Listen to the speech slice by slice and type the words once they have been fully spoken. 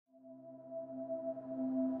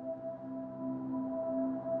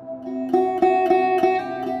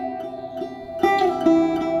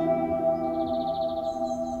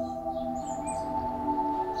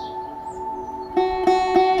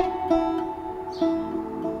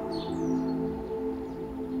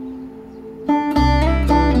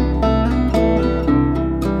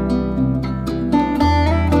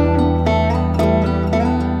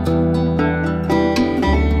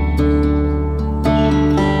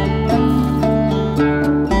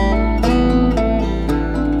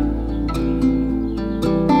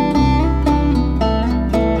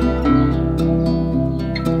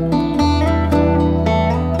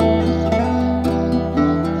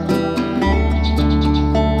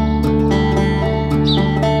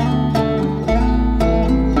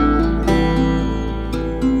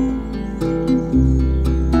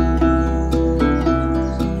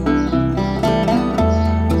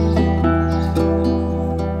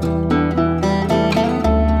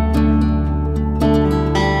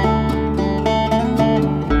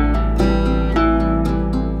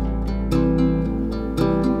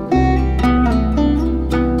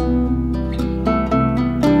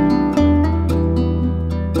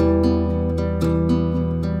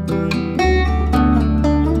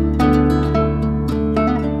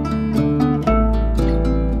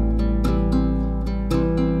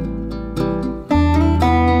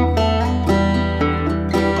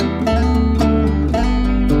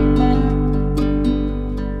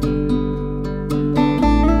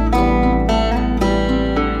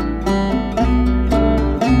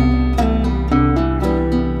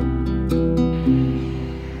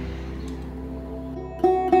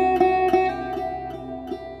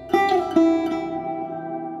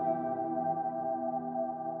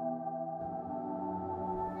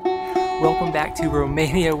Welcome back to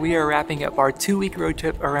Romania. We are wrapping up our 2-week road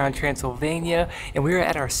trip around Transylvania, and we are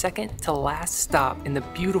at our second to last stop in the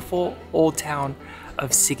beautiful old town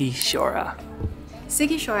of Sighișoara.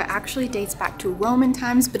 Sighișoara actually dates back to Roman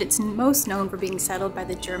times, but it's most known for being settled by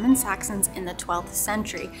the German Saxons in the 12th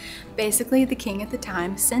century. Basically, the king at the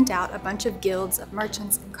time sent out a bunch of guilds of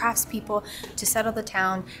merchants and craftspeople to settle the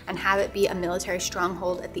town and have it be a military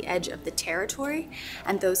stronghold at the edge of the territory.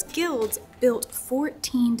 And those guilds built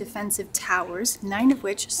 14 defensive towers, 9 of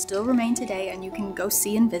which still remain today and you can go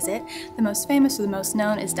see and visit. The most famous or the most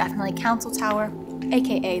known is definitely Council Tower,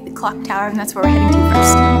 aka the Clock Tower, and that's where we're heading to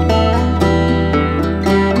first.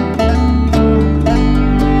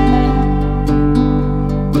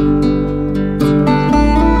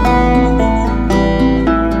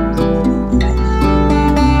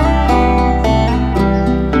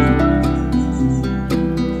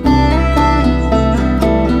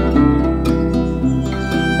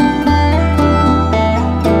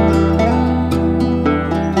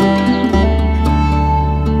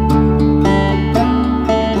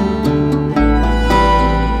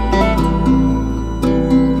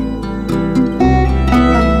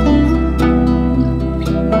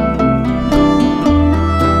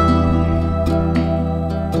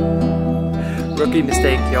 Rookie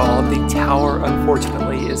mistake, y'all. The tower,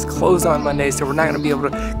 unfortunately, is closed on Monday, so we're not going to be able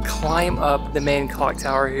to climb up the main clock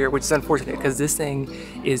tower here, which is unfortunate because this thing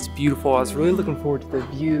is beautiful. I was really looking forward to the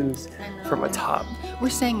views from atop. We're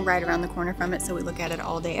staying right around the corner from it, so we look at it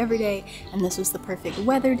all day, every day, and this was the perfect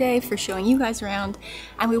weather day for showing you guys around.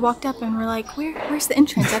 And we walked up and we're like, where's the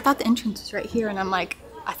entrance? I thought the entrance was right here, and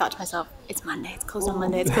I thought to myself, it's Monday, it's closed on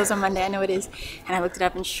Monday, it's closed on Monday, I know it is. And I looked it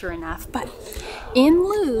up and sure enough, but in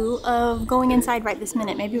lieu of going inside right this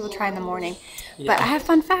minute, maybe we'll try in the morning. Yeah. But I have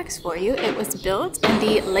fun facts for you. It was built in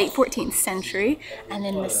the late 14th century, and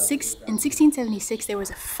in 1676 there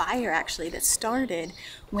was a fire actually that started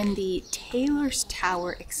when the Taylor's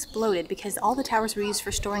Tower exploded, because all the towers were used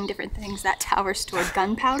for storing different things. That tower stored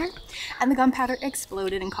gunpowder, and the gunpowder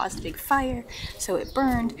exploded and caused a big fire, so it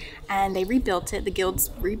burned, and they rebuilt it, the guilds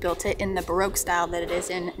rebuilt it in the Baroque style that it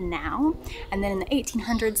is in now. And then in the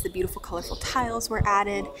 1800s, the beautiful colorful tiles were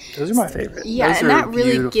added. Those are my favorite. Yeah, those and that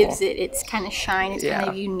really beautiful. gives it its kind of shine, its kind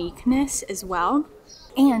of uniqueness as well.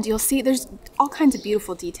 And you'll see there's all kinds of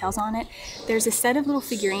beautiful details on it. There's a set of little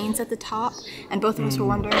figurines at the top, and both of us were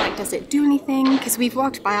wondering, like, does it do anything? Because we've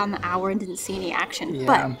walked by on the hour and didn't see any action. Yeah.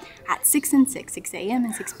 But at 6 a.m.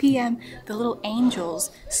 and 6 p.m., the little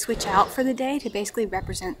angels switch out for the day to basically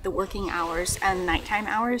represent the working hours and nighttime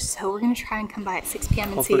hours. So we're going to try and come by at 6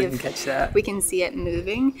 p.m. and see if we can see it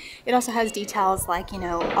moving. It also has details like, you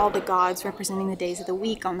know, all the gods representing the days of the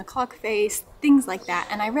week on the clock face, things like that.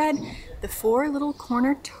 And I read the 4 little corner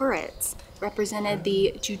turrets represented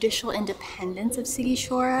the judicial independence of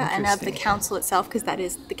Sighisoara and of the council itself, because that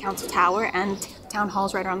is the council tower and town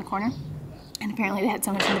hall's right around the corner. And apparently they had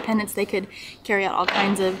so much independence they could carry out all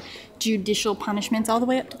kinds of judicial punishments all the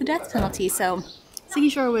way up to the death penalty. So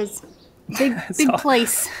Sighisoara was a big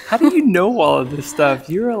place. How do you know all of this stuff?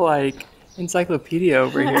 You're like encyclopedia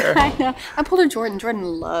over here. I know. I pulled a Jordan. Jordan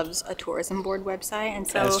loves a tourism board website, and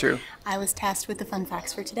so that's true. I was tasked with the fun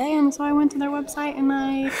facts for today, and so I went to their website and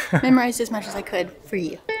I memorized as much as I could for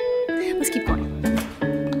you. Let's keep going.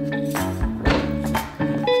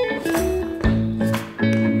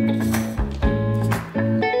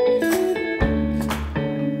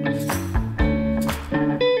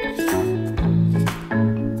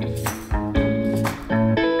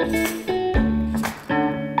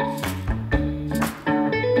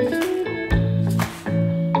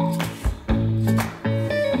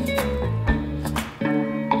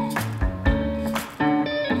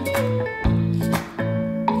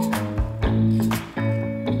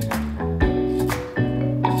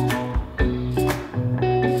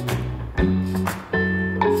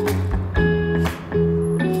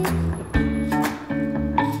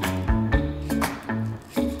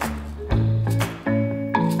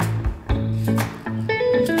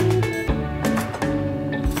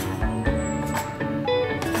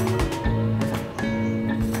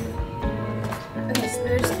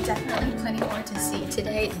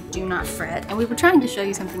 Today, do not fret. And we were trying to show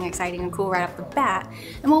you something exciting and cool right off the bat.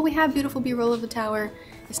 And while we have beautiful B-roll of the tower,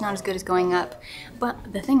 it's not as good as going up.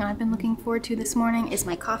 But the thing I've been looking forward to this morning is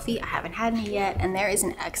my coffee. I haven't had any yet, and there is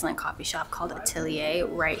an excellent coffee shop called Atelier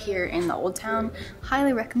right here in the Old Town.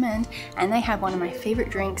 Highly recommend. And they have one of my favorite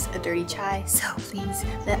drinks, a dirty chai. So please,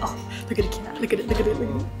 oh, look at a cat, look at it, look at it,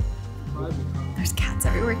 look at it. There's cats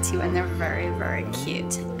everywhere too, and they're very, very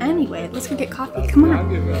cute. Anyway, let's go get coffee, come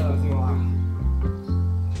on.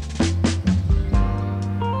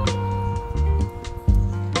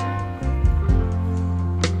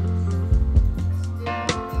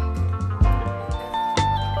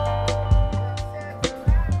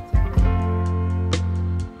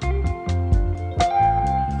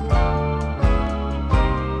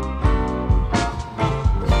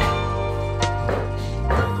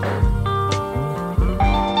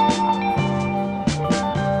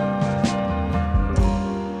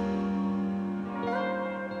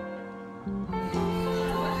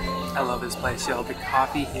 this place, y'all. The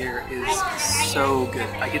coffee here is so good.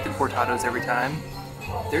 I get the cortados every time.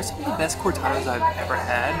 They're some of the best cortados I've ever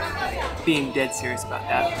had. Being dead serious about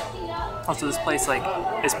that. Also, this place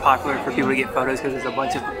is popular for people to get photos because there's a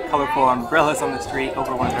bunch of colorful umbrellas on the street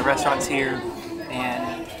over one of the restaurants here.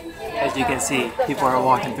 And as you can see, people are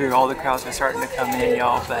walking through. All the crowds are starting to come in,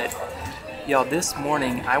 y'all. But y'all, this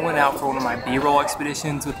morning I went out for one of my B-roll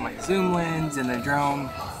expeditions with my zoom lens and the drone.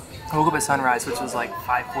 I woke up at sunrise, which was like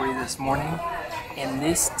 5:40 this morning, and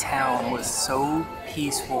this town was so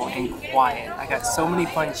peaceful and quiet. I got so many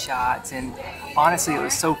fun shots, and honestly, it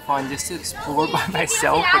was so fun just to explore by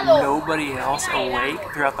myself with nobody else awake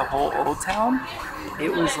throughout the whole old town.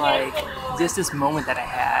 It was like just this moment that I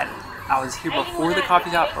had. I was here before the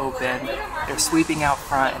coffee shop opened. They're sweeping out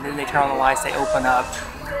front, and then they turn on the lights, they open up,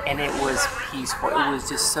 and it was peaceful. It was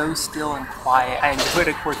just so still and quiet. I enjoyed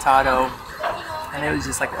a cortado. And it was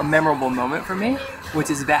just like a memorable moment for me, which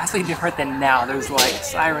is vastly different than now. There's like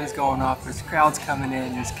sirens going off, there's crowds coming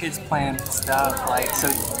in, there's kids playing stuff. So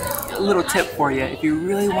a little tip for you, if you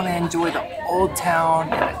really want to enjoy the old town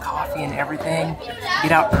and the coffee and everything,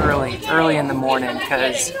 get out early in the morning,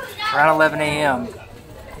 because around 11 a.m.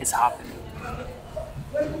 it's hopping.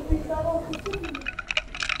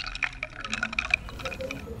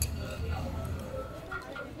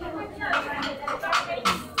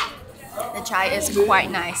 The chai is quite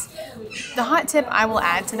nice. The hot tip I will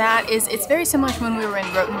add to that is it's very similar to when we were in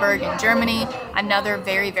Rothenburg in Germany, another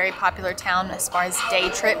very, very popular town as far as day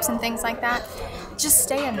trips and things like that. Just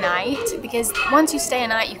stay a night, because once you stay a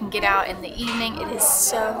night, you can get out in the evening. It is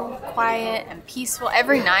so quiet and peaceful.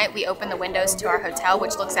 Every night we open the windows to our hotel,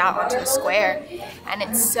 which looks out onto a square, and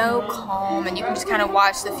it's so calm, and you can just kind of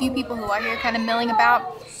watch the few people who are here kind of milling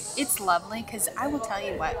about. It's lovely, because I will tell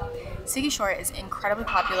you what, Sighisoara is incredibly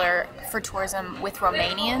popular for tourism with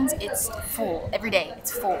Romanians. It's full every day.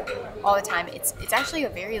 It's full all the time. It's actually a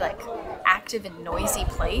very active and noisy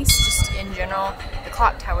place. Just in general, the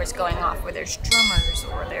clock tower's going off where there's drummers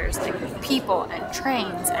or there's people and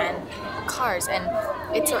trains and cars, and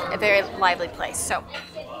it's a very lively place. So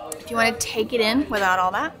if you want to take it in without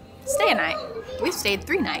all that, stay a night. We've stayed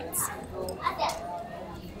 3 nights.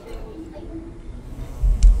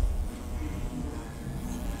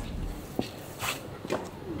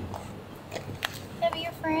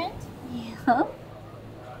 Friend? Yeah.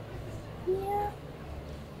 Yeah.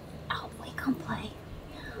 Oh, we can play.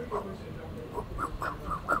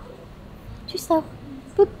 Too slow.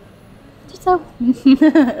 Boop. Too slow.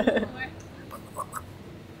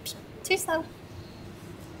 Too slow.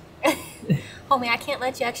 Homie, I can't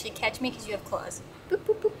let you actually catch me because you have claws. Boop,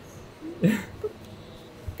 boop, boop. Boop,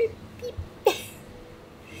 beep, beep.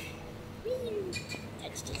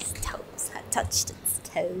 Touched its toes. I touched its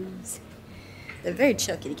toes. They're very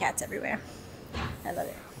chill kitty cats everywhere. I love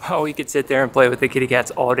it. Well, we could sit there and play with the kitty cats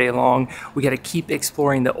all day long. We got to keep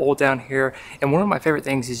exploring the old town here. And one of my favorite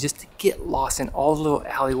things is just to get lost in all the little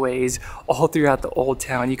alleyways all throughout the old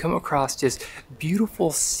town. You come across just beautiful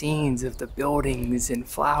scenes of the buildings and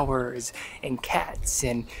flowers and cats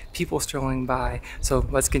and people strolling by. So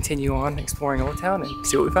let's continue on exploring Old Town and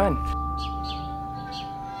see what we find.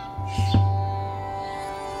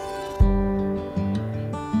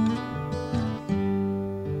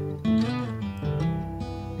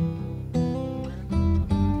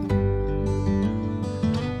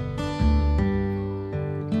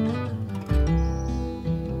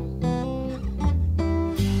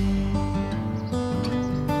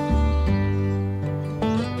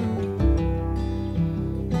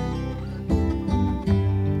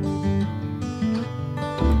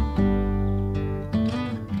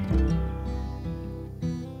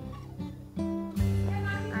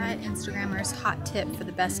 Instagrammer's hot tip for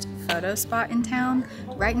the best photo spot in town.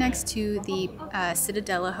 Right next to the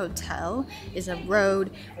Citadella Hotel is a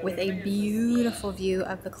road with a beautiful view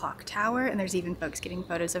of the clock tower, and there's even folks getting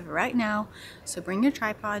photos of it right now. So bring your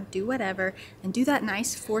tripod, do whatever, and do that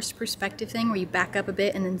nice forced perspective thing where you back up a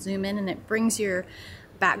bit and then zoom in, and it brings your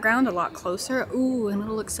background a lot closer. Ooh, and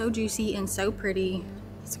it'll look so juicy and so pretty.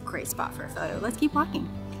 It's a great spot for a photo. Let's keep walking.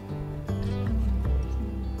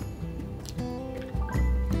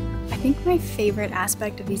 I think my favorite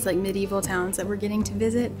aspect of these medieval towns that we're getting to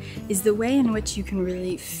visit is the way in which you can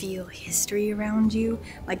really feel history around you.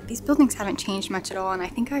 These buildings haven't changed much at all, and I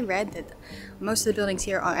think I read that most of the buildings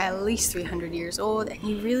here are at least 300 years old, and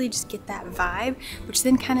you really just get that vibe, which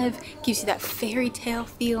then kind of gives you that fairy tale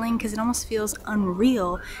feeling, because it almost feels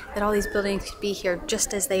unreal that all these buildings could be here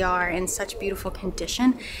just as they are in such beautiful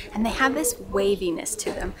condition. And they have this waviness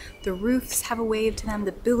to them. The roofs have a wave to them,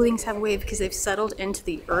 the buildings have a wave because they've settled into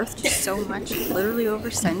the earth just so much, literally over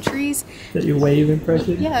centuries. Is that your wave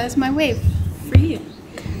impression? Yeah, that's my wave for you.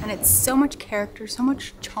 And it's so much character, so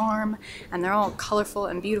much charm, and they're all colorful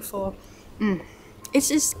and beautiful.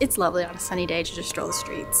 It's lovely on a sunny day to just stroll the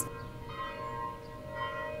streets.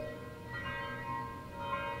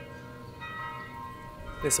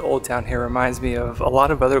 This old town here reminds me of a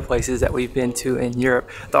lot of other places that we've been to in Europe.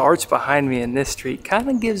 The arch behind me in this street kind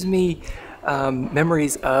of gives me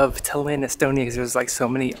memories of Tallinn, Estonia, because there's like so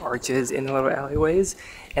many arches in the little alleyways.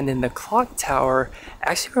 And then the clock tower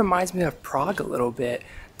actually reminds me of Prague a little bit.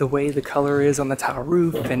 The way the color is on the tile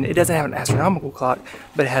roof, and it doesn't have an astronomical clock,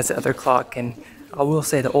 but it has the other clock. And I will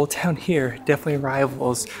say the old town here definitely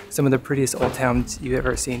rivals some of the prettiest old towns you've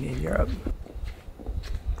ever seen in Europe.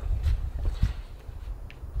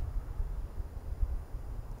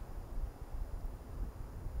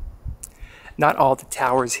 Not all the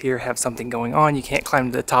towers here have something going on. You can't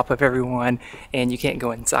climb to the top of everyone, and you can't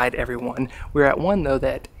go inside everyone. We're at one though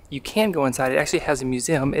that you can go inside. It actually has a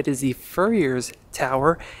museum. It is the Furrier's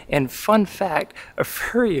Tower, and fun fact, a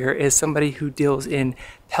furrier is somebody who deals in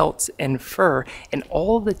pelts and fur, and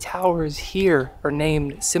all the towers here are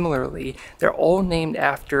named similarly. They're all named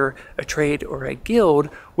after a trade or a guild,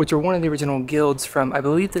 which are one of the original guilds from, I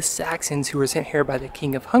believe, the Saxons, who were sent here by the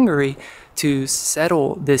King of Hungary to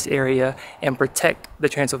settle this area and protect the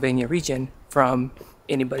Transylvania region from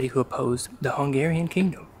anybody who opposed the Hungarian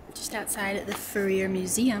kingdom. Just outside at the Furrier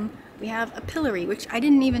Museum, we have a pillory, which I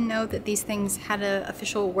didn't even know that these things had an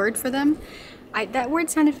official word for them. That word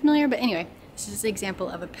sounded familiar, but anyway, this is an example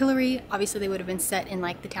of a pillory. Obviously, they would have been set in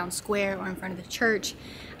like the town square or in front of the church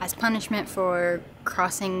as punishment for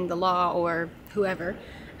crossing the law or whoever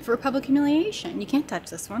for public humiliation. You can't touch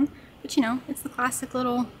this one, but you know, it's the classic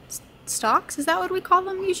little stocks. Is that what we call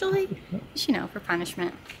them usually? Just, you know, for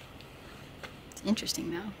punishment. It's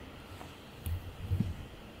interesting though.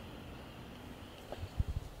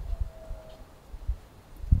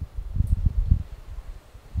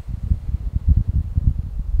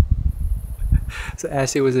 So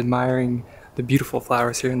Ashley was admiring the beautiful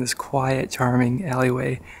flowers here in this quiet, charming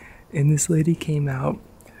alleyway, and this lady came out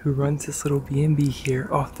who runs this little B&B here.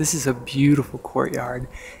 Oh, this is a beautiful courtyard,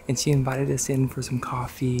 and she invited us in for some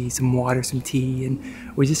coffee, some water, some tea, and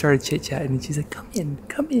we just started chit-chatting, and she's like, come in,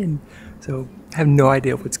 come in. So I have no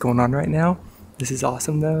idea what's going on right now. This is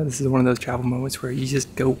awesome though. This is one of those travel moments where you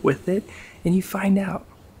just go with it and you find out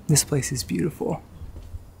this place is beautiful.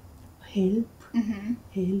 Help,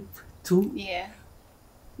 help too. Yeah.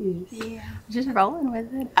 Yes. Yeah, just rolling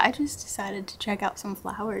with it. I just decided to check out some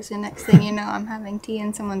flowers, and next thing you know, I'm having tea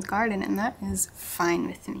in someone's garden, and that is fine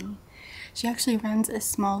with me. She actually runs a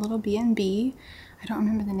small little B&B. I don't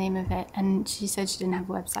remember the name of it, and she said she didn't have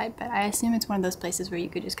a website, but I assume it's one of those places where you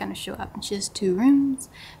could just kind of show up. And she has 2 rooms,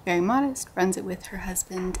 very modest, runs it with her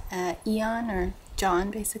husband, Ian, or John,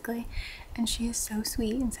 basically. And she is so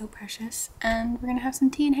sweet and so precious, and we're gonna have some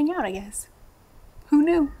tea and hang out, I guess. Who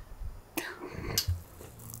knew?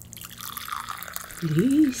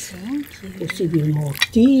 Please. Thank you. Also give more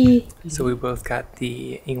tea. So we both got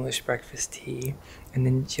the English breakfast tea, and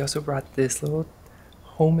then she also brought this little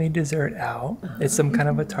homemade dessert out. It's some kind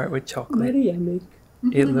of a tart with chocolate. Maria make.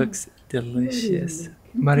 It looks delicious.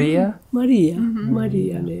 Maria? Maria.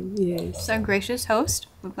 Maria name, yes. It's our gracious host.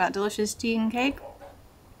 We've got delicious tea and cake.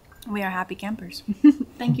 We are happy campers.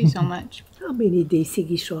 Thank you so much. How many days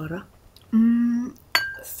Sighisoara?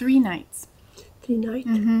 3 nights. 3 nights?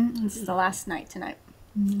 This is the last night tonight.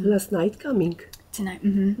 Last night coming. Tonight.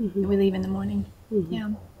 We leave in the morning. Yeah.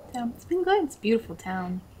 It's been good. It's a beautiful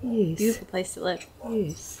town. Yes. Beautiful place to live.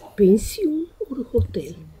 Yes. Pension or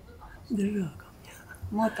hotel?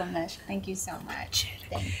 Mulțumesc. Thank you so much.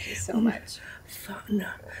 Thank you so much.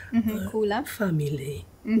 Kula. Family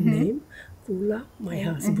name. Kula. My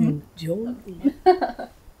husband John.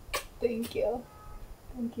 Thank you.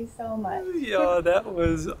 Thank you so much. Yeah, that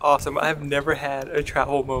was awesome. I've never had a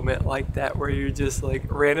travel moment like that where you're just like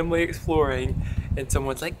randomly exploring and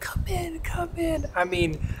someone's like, come in, come in. I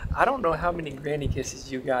mean, I don't know how many granny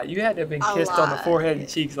kisses you got. You had to have been kissed on the forehead and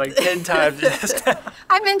cheeks like 10 times just now.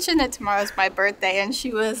 I mentioned that tomorrow's my birthday, and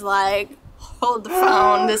she was like, hold the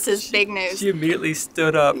phone, this is big news. She immediately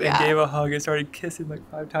stood up and gave a hug and started kissing like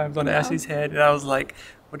 5 times on Ashley's head, and I was like,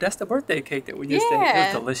 well, that's the birthday cake that we just ate. It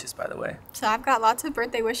was delicious, by the way. So I've got lots of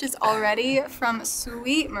birthday wishes already from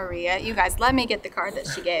sweet Maria. You guys, let me get the card that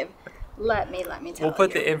she gave. Let me tell you. We'll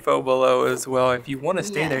put the info below as well. If you want to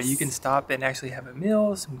stay there, you can stop and actually have a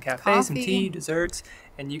meal, some cafe, some tea, desserts,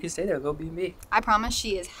 and you can stay there, little B&B. I promise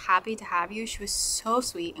she is happy to have you. She was so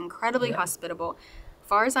sweet, incredibly hospitable. As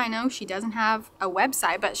far as I know, she doesn't have a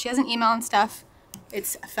website, but she has an email and stuff.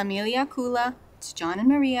 It's familiacula It's John and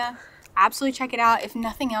Maria. Absolutely check it out. If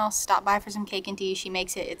nothing else, stop by for some cake and tea. She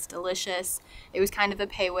makes it. It's delicious. It was kind of a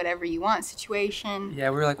pay whatever you want situation. Yeah,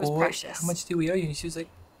 we were like, well, precious. how much do we owe you? And she was like,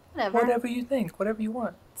 whatever you think, whatever you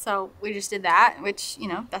want. So we just did that, which, you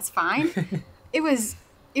know, that's fine. It was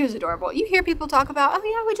adorable. You hear people talk about, oh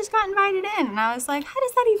yeah, we just got invited in. And I was like, how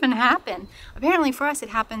does that even happen? Apparently for us, it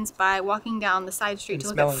happens by walking down the side street to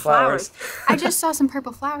look at flowers. I just saw some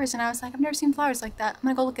purple flowers and I was like, I've never seen flowers like that. I'm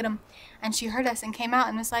gonna go look at them. And she heard us and came out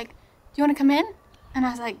and was like, do you want to come in? And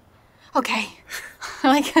I was like, okay.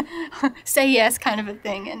 Like, say yes kind of a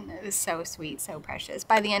thing. And it was so sweet, so precious.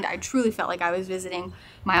 By the end, I truly felt like I was visiting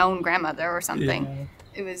my own grandmother or something. Yeah.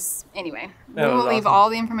 It was, anyway, we will leave all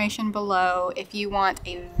the information below. If you want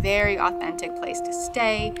a very authentic place to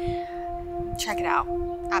stay, check it out.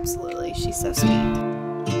 Absolutely. She's so sweet.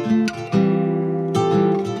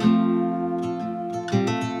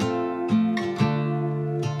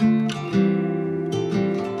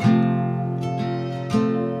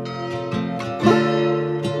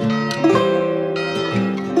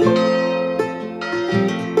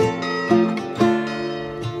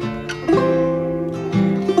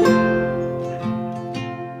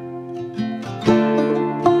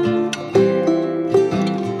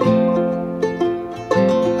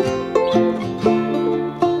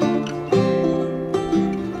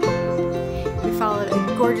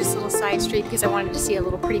 Because I wanted to see a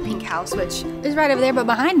little pretty pink house, which is right over there, but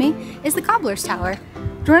behind me is the Cobbler's Tower.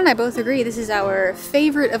 Jordan and I both agree this is our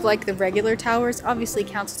favorite of like the regular towers. Obviously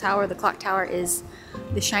Council Tower, the Clock Tower is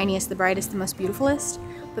the shiniest, the brightest, the most beautifulest,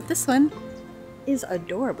 but this one is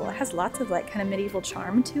adorable. It has lots of like kind of medieval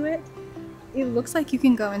charm to it. It looks like you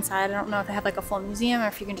can go inside. I don't know if they have like a full museum or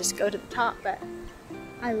if you can just go to the top, but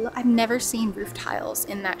I've never seen roof tiles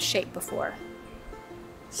in that shape before.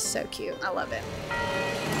 So cute, I love it.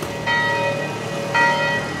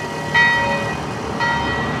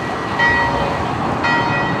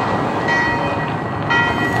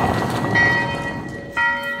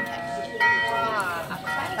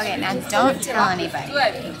 Okay, now don't tell anybody,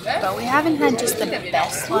 but we haven't had just the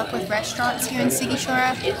best luck with restaurants here in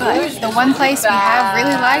Sighisoara, but the one place we have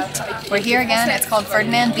really liked, we're here again, it's called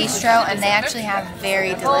Ferdinand Bistro, and they actually have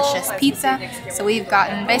very delicious pizza. So we've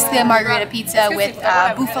gotten basically a margherita pizza with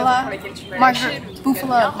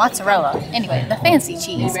bufala mozzarella, anyway, the fancy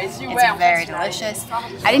cheese. It's very delicious.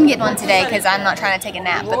 I didn't get one today because I'm not trying to take a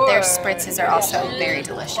nap, but their spritzes are also very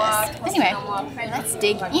delicious. Anyway, let's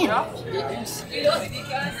dig in.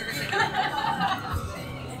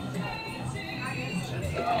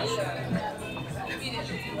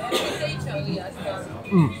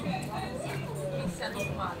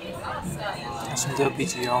 That's some dope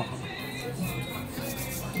pizza, y'all.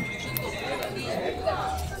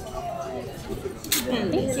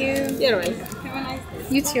 Thank you. You're welcome. Have a nice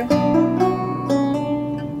day. You too.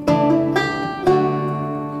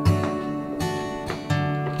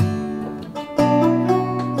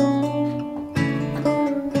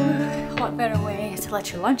 What better way to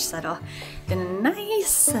let your lunch settle than a nice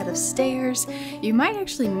set of stairs? You might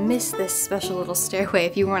actually miss this special little stairway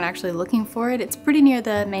if you weren't actually looking for it. It's pretty near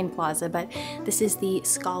the main plaza, but this is the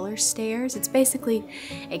Scholar's Stairs. It's basically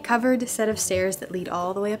a covered set of stairs that lead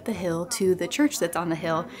all the way up the hill to the church that's on the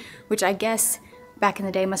hill, which I guess back in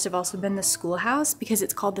the day must have also been the schoolhouse because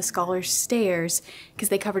it's called the Scholar's Stairs because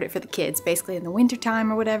they covered it for the kids, basically in the winter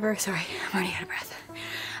time or whatever. Sorry, I'm already out of breath.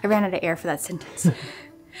 I ran out of air for that sentence.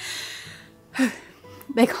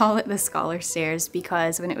 They call it the Scholar Stairs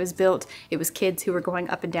because when it was built, it was kids who were going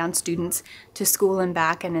up and down, students to school and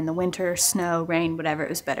back, and in the winter, snow, rain, whatever, it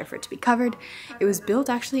was better for it to be covered. It was built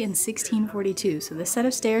actually in 1642, so this set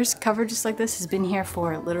of stairs covered just like this has been here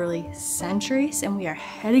for literally centuries, and we are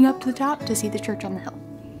heading up to the top to see the church on the hill.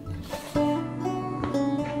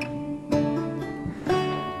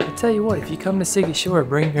 I tell you what, if you come to Sighisoara,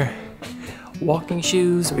 bring your walking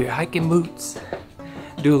shoes or your hiking boots.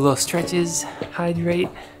 Do a little stretches, hydrate,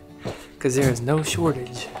 because there is no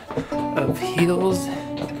shortage of hills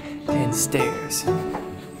and stairs.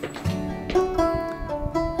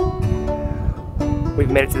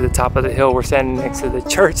 We've made it to the top of the hill. We're standing next to the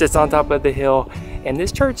church that's on top of the hill. And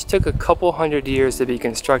this church took a couple hundred years to be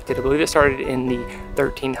constructed. I believe it started in the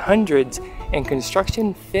 1300s and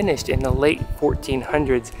construction finished in the late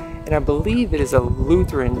 1400s. And I believe it is a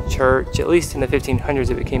Lutheran church. At least in the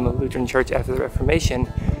 1500s it became a Lutheran church after the Reformation.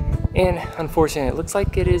 And unfortunately it looks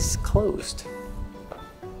like it is closed.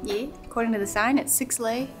 Yeah, according to the sign it's 6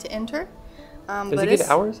 lei to enter. Does it get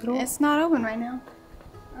hours at all? It's not open right now.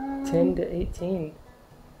 10 to 18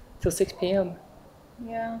 till 6 p.m.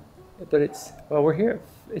 Yeah. But it's, well, we're here.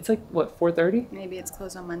 It's like, what, 4:30? Maybe it's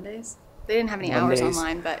closed on Mondays. They didn't have any hours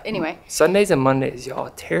online, but anyway. Sundays and Mondays,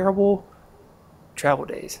 y'all, terrible travel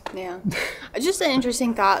days. Yeah. Just an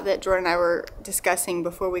interesting thought that Jordan and I were discussing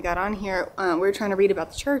before we got on here. We were trying to read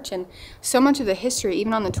about the church, and so much of the history,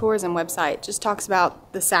 even on the tourism website, just talks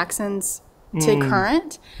about the Saxons to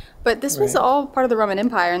current. But this was all part of the Roman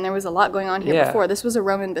Empire, and there was a lot going on here before. This was a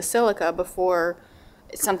Roman basilica before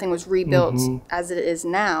something was rebuilt as it is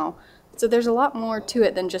now. So there's a lot more to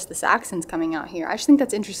it than just the Saxons coming out here. I just think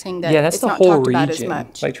that's interesting that that's it's the not whole talked about as region.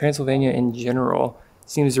 much. Like Transylvania in general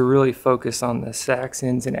seems to really focus on the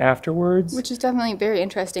Saxons and afterwards. Which is definitely very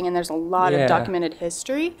interesting, and there's a lot of documented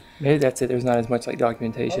history. Maybe that's it. There's not as much like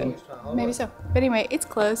documentation. Maybe so. But anyway, it's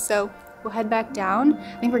closed, so we'll head back down.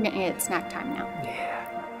 I think we're getting it at snack time now. Yeah.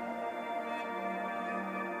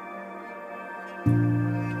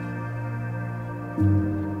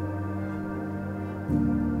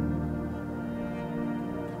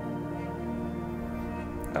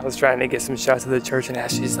 I was trying to get some shots of the church, and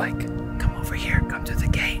Ashley's like, come over here, come to the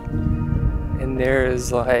gate. And there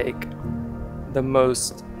is like the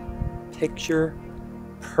most picture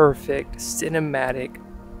perfect cinematic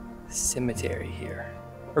cemetery here.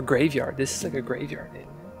 Or graveyard. This is like a graveyard, isn't it?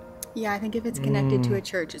 Yeah, I think if it's connected to a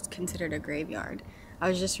church, it's considered a graveyard. I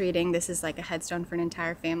was just reading, this is like a headstone for an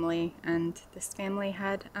entire family, and this family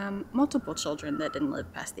had multiple children that didn't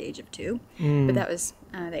live past the age of 2. But that was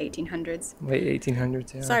the 1800s. Late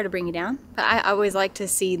 1800s, yeah. Sorry to bring you down, but I always like to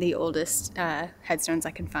see the oldest headstones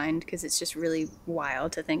I can find, because it's just really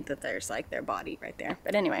wild to think that there's like their body right there.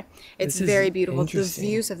 But anyway, it's very beautiful. The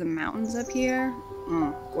views of the mountains up here,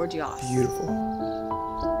 gorgeous. Beautiful.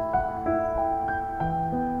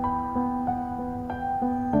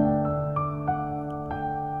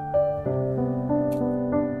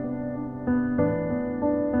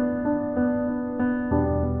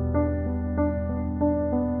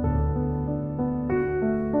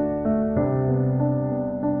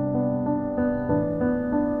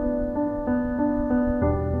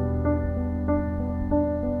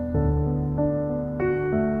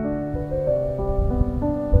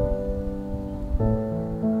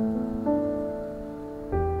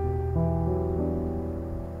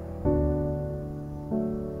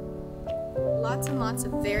 Lots and lots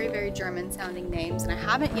of very, very German sounding names, and I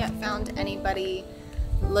haven't yet found anybody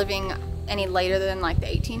living any later than like the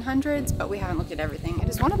 1800s, but we haven't looked at everything. It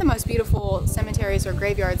is one of the most beautiful cemeteries or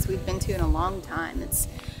graveyards we've been to in a long time.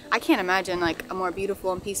 I can't imagine like a more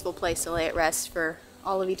beautiful and peaceful place to lay at rest for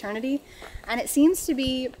all of eternity. And it seems to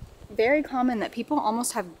be very common that people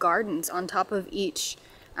almost have gardens on top of each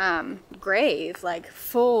grave, like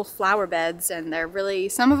full flower beds, and they're really,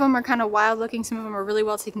 some of them are kind of wild looking, some of them are really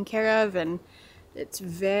well taken care of, and it's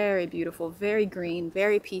very beautiful, very green,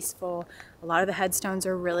 very peaceful. A lot of the headstones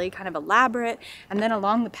are really kind of elaborate, and then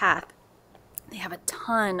along the path they have a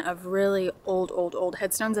ton of really old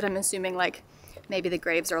headstones that I'm assuming like maybe the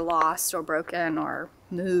graves are lost or broken or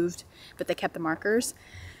moved, but they kept the markers.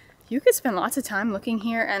 You could spend lots of time looking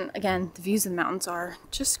here, and again, the views of the mountains are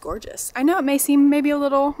just gorgeous. I know it may seem maybe a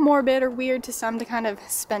little morbid or weird to some to kind of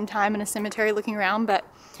spend time in a cemetery looking around, but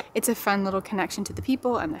it's a fun little connection to the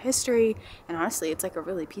people and the history, and honestly, it's like a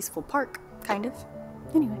really peaceful park, kind of.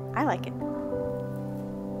 Anyway, I like it.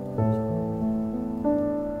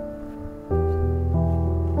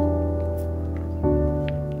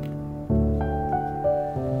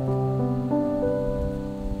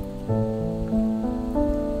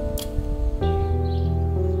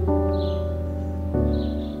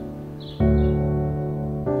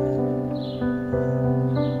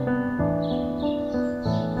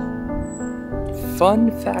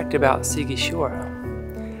 Fun fact about Sighișoara.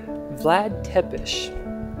 Vlad Tepes,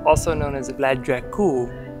 also known as Vlad Dracula,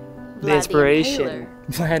 the inspiration,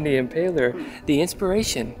 Vlad the Impaler, the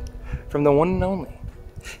inspiration from the one and only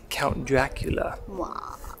Count Dracula.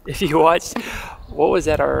 Wow. If you watched, what was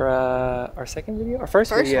that, our second video? Our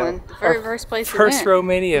first video? One. The very first place First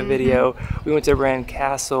Romania video. We went to Bran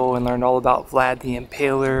Castle and learned all about Vlad the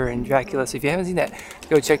Impaler and Dracula. So if you haven't seen that,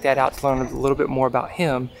 go check that out to learn a little bit more about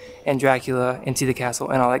him and Dracula and see the castle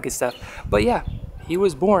and all that good stuff. But yeah, he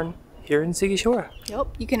was born here in Sighisoara. Yep,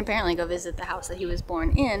 you can apparently go visit the house that he was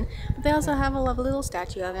born in, but they also have a lovely little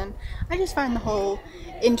statue of him. I just find the whole,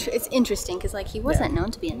 it's interesting because like he wasn't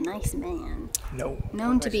known to be a nice man. No.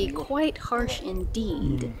 Known to be quite harsh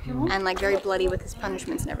indeed, and like very bloody with his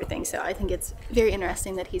punishments and everything. So I think it's very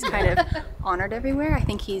interesting that he's kind of honored everywhere. I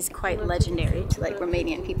think he's quite legendary to like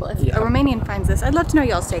Romanian people. If a Romanian finds this, I'd love to know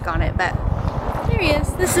y'all's take on it, but there he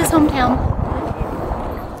is. This is his hometown.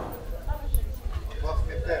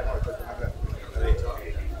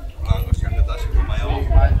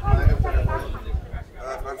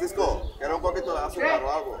 Francisco, ¿quiere un poquito de azúcar o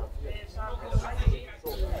algo?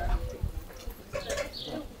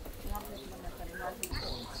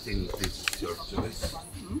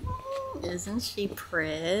 Isn't she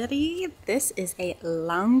pretty? This is a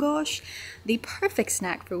langos, the perfect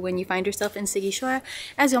snack for when you find yourself in Sighisoara.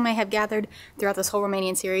 As you may have gathered throughout this whole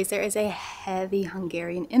Romanian series, there is a heavy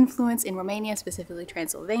Hungarian influence in Romania, specifically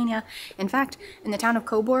Transylvania. In fact, in the town of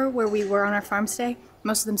Cobor, where we were on our farm stay,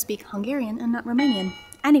 most of them speak Hungarian and not Romanian.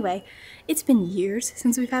 Anyway, it's been years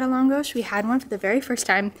since we've had a langos. We had one for the very first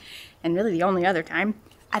time, and really the only other time,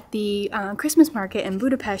 at the Christmas market in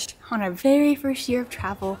Budapest on our very first year of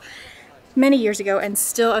travel many years ago. And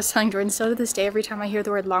still, I was telling Jordan, still to this day, every time I hear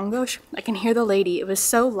the word langos, I can hear the lady. It was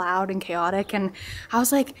so loud and chaotic, and I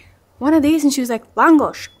was like, one of these, and she was like,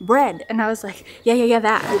 langos, bread. And I was like, yeah,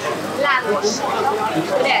 that. Langos,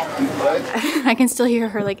 bread. I can still hear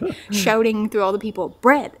her like shouting through all the people,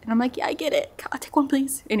 bread. And I'm like, yeah, I get it. I'll take one,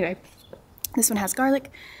 please. Anyway, this one has garlic,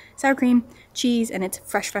 sour cream, cheese, and it's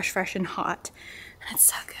fresh and hot. And it's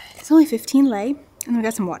so good. It's only 15 lei, and then we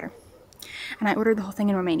got some water. And I ordered the whole thing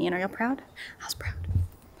in Romanian. Are y'all proud? I was proud.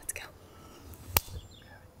 Let's go.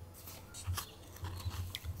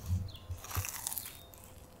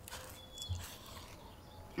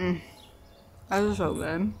 That is so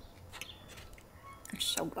good. It's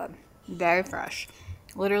so good. Very fresh.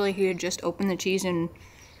 Literally, he had just opened the cheese and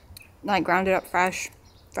like ground it up fresh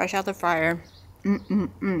out the fryer.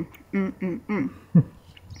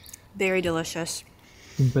 Very delicious.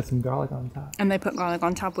 You can put some garlic on top. And they put garlic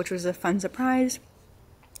on top, which was a fun surprise.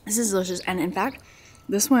 This is delicious. And in fact,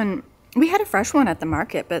 this one, we had a fresh one at the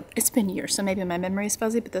market, but it's been years, so maybe my memory is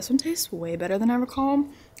fuzzy, but this one tastes way better than I recall.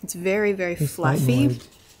 It's very fluffy.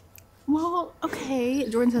 Well, okay,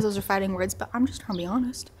 Jordan says those are fighting words, but I'm just trying to be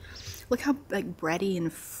honest. Look how like bready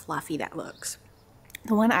and fluffy that looks.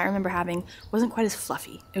 The one I remember having wasn't quite as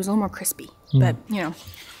fluffy. It was a little more crispy, but you know,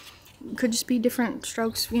 could just be different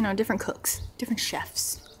strokes, you know, different cooks, different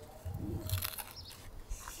chefs.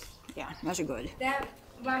 Yeah, those are good.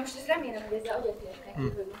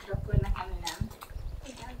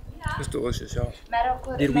 It's delicious, y'all.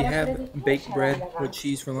 Did we have baked bread with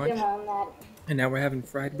cheese for lunch? And now we're having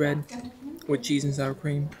fried bread with cheese and sour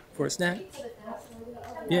cream for a snack?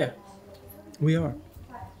 Yeah, we are.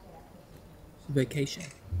 It's a vacation.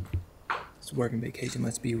 It's a working vacation,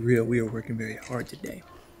 let's be real. We are working very hard today.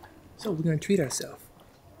 So we're going to treat ourselves.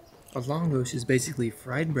 A langos is basically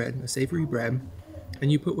fried bread, a savory bread,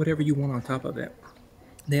 and you put whatever you want on top of it.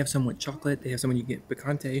 They have some with chocolate, they have some you get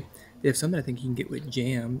picante, they have some that I think you can get with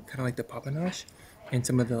jam, kind of like the papanache, and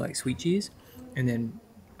some of the like sweet cheese. And then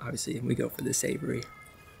obviously we go for the savory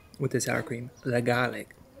with the sour cream, the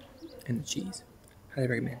garlic, and the cheese. Highly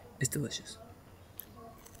recommend. It's delicious.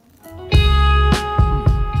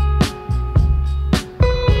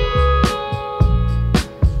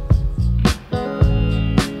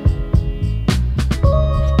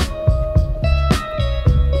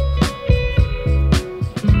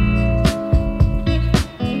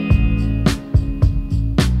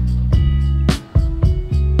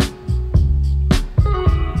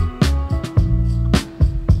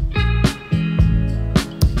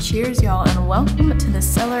 Cheers, y'all, and welcome to the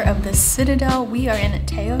cellar of the Citadel. We are in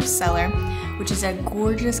Teo's cellar, which is a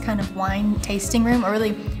gorgeous kind of wine tasting room, or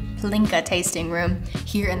really Plinka tasting room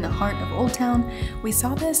here in the heart of Old Town. We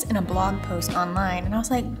saw this in a blog post online, and I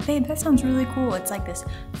was like, babe, that sounds really cool. It's like this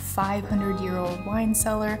 500-year-old wine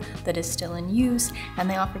cellar that is still in use, and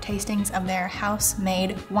they offer tastings of their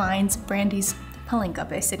house-made wines, brandies, Plinka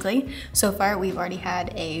basically. So far, we've already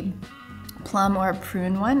had a plum or a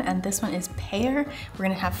prune one, and this one is pear. We're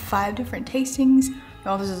gonna have 5 different tastings.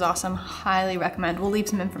 Oh, this is awesome. Highly recommend. We'll leave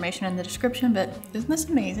some information in the description, but isn't this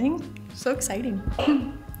amazing? So exciting.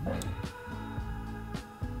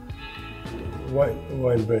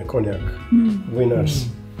 Wine brand, cognac, winners.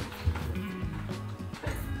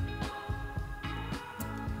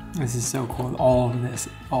 This is so cool. All of this,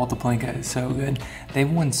 all the Plinka is so good. They've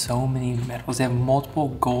won so many medals. They have multiple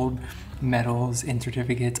gold medals and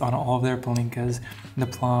certificates on all of their Plinkas, the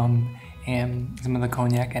plum and some of the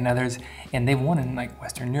cognac and others. And they've won in like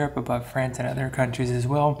Western Europe, above France and other countries as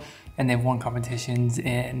well. And they've won competitions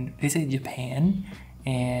in, they say Japan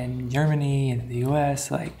and Germany and the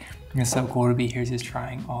US. Like, it's so cool to be here just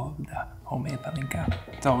trying all of the homemade Plinka.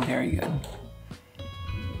 It's all very good.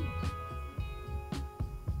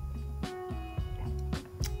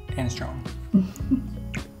 And strong.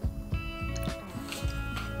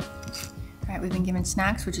 Alright, we've been given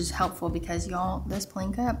snacks, which is helpful because y'all, this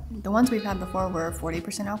Plinka, the ones we've had before were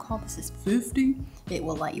 40% alcohol. This is 50. It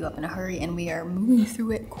will light you up in a hurry, and we are moving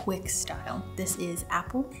through it quick style. This is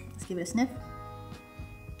apple. Let's give it a sniff.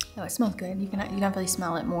 Oh, it smells good. You can definitely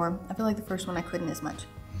smell it more. I feel like the first one I couldn't as much,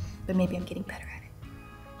 but maybe I'm getting better at it.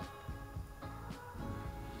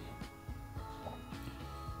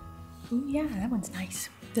 Ooh, yeah, that one's nice.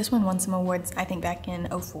 This one won some awards, I think, back in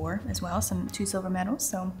 '04 as well, 2 silver medals,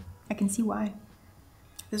 so I can see why.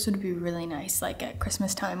 This would be really nice, like at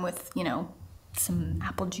Christmas time with, you know, some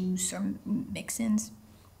apple juice or mix-ins.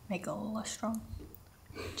 Make it a little less strong.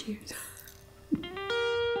 Cheers.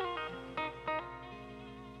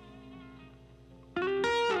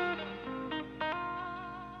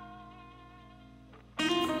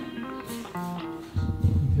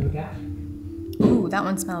 Ooh, that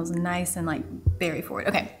one smells nice and like berry forward.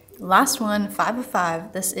 Okay, last one, 5 of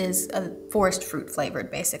 5. This is a forest fruit flavored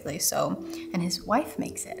basically. So, and his wife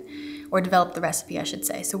makes it, or developed the recipe, I should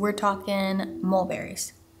say. So we're talking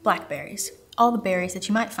mulberries, blackberries, all the berries that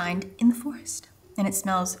you might find in the forest. And it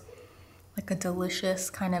smells like a delicious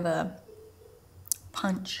kind of a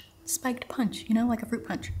punch, spiked punch, you know, like a fruit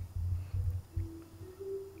punch.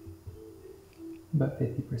 About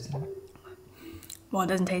 50%. Well, it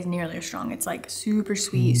doesn't taste nearly as strong. It's like super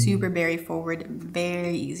sweet, super berry forward,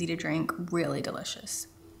 very easy to drink, really delicious.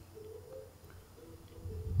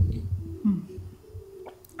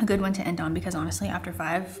 A good one to end on because honestly, after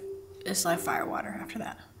 5, it's like fire water after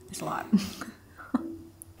that. It's a lot.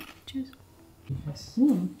 Cheers.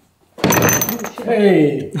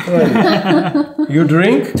 Hey, you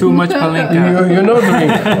drink? Too much palinka. You know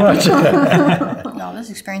drink. Y'all, this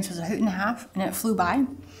experience was a hoot and a half and it flew by.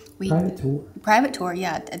 Private tour. Private tour,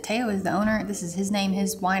 yeah. Teo is the owner. This is his name,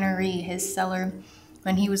 his winery, his cellar.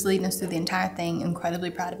 And he was leading us through the entire thing,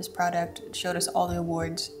 incredibly proud of his product, showed us all the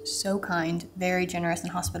awards, so kind, very generous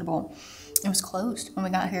and hospitable. It was closed when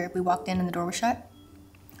we got here. We walked in and the door was shut.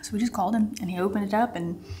 So we just called him and he opened it up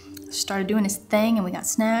and started doing his thing and we got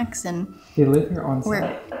snacks and... They live here on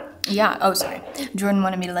site. Yeah, oh sorry. Jordan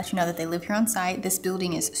wanted me to let you know that they live here on site. This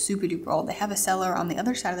building is super duper old. They have a cellar on the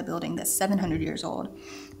other side of the building that's 700 years old.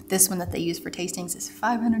 This one that they use for tastings is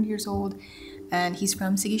 500 years old. And he's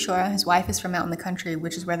from Sighișoara. His wife is from out in the country,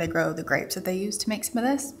 which is where they grow the grapes that they use to make some of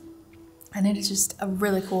this. And it is just a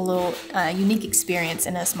really cool little unique experience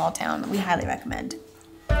in a small town that we highly recommend.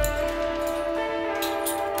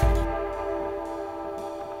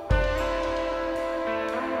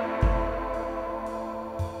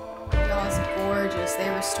 They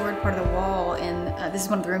restored part of the wall, and this is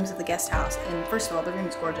one of the rooms of the guest house. And first of all, the room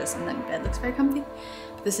is gorgeous, and the bed looks very comfy.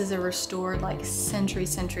 But this is a restored, like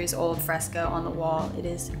centuries old fresco on the wall. It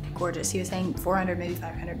is gorgeous. He was saying 400, maybe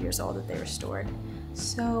 500 years old that they restored.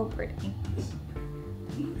 So pretty.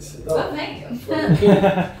 Oh, thank you.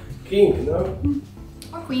 King, no?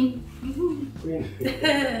 Or queen. Queen.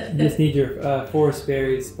 Just need your forest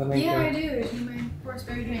berries. Palinka. Yeah, I do. There's my forest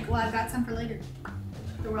berry drink. Well, I've got some for later.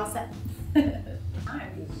 So we're all set.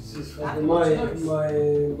 This is from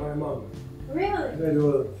my mom. Really? Very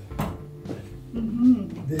old.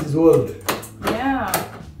 This is old. Yeah.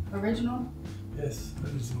 Original? Yes,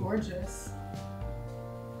 original. Gorgeous.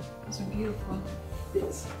 Those are beautiful.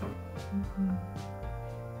 Yes.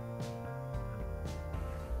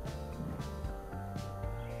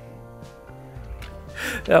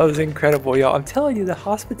 That was incredible, y'all. I'm telling you, the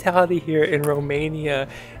hospitality here in Romania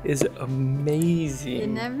is amazing. It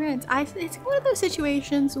never ends. It's one of those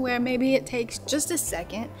situations where maybe it takes just a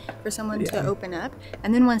second for someone to open up,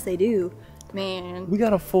 and then once they do, man. We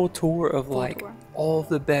got a full tour of all of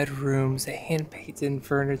the bedrooms, the hand-painted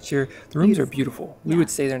furniture. The rooms are beautiful. We would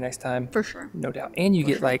stay there next time. For sure. No doubt. And you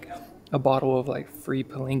get like a bottle of like free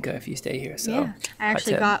palinka if you stay here. So yeah, I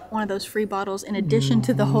actually got one of those free bottles in addition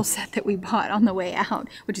to the whole set that we bought on the way out,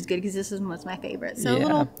 which is good because this one was my favorite. So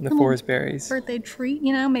yeah, the forest berries. Birthday treat,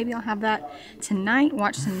 you know, maybe I'll have that tonight,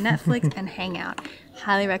 watch some Netflix and hang out.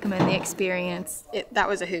 Highly recommend the experience. That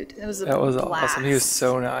was a hoot. It was a blast. Awesome. He was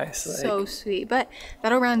so nice. Like, so sweet. But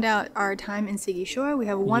that'll round out our time in Sighisoara. We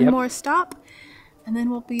have one more stop. And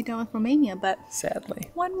then we'll be done with Romania, but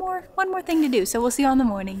sadly, one more thing to do. So we'll see you all in the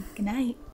morning. Good night.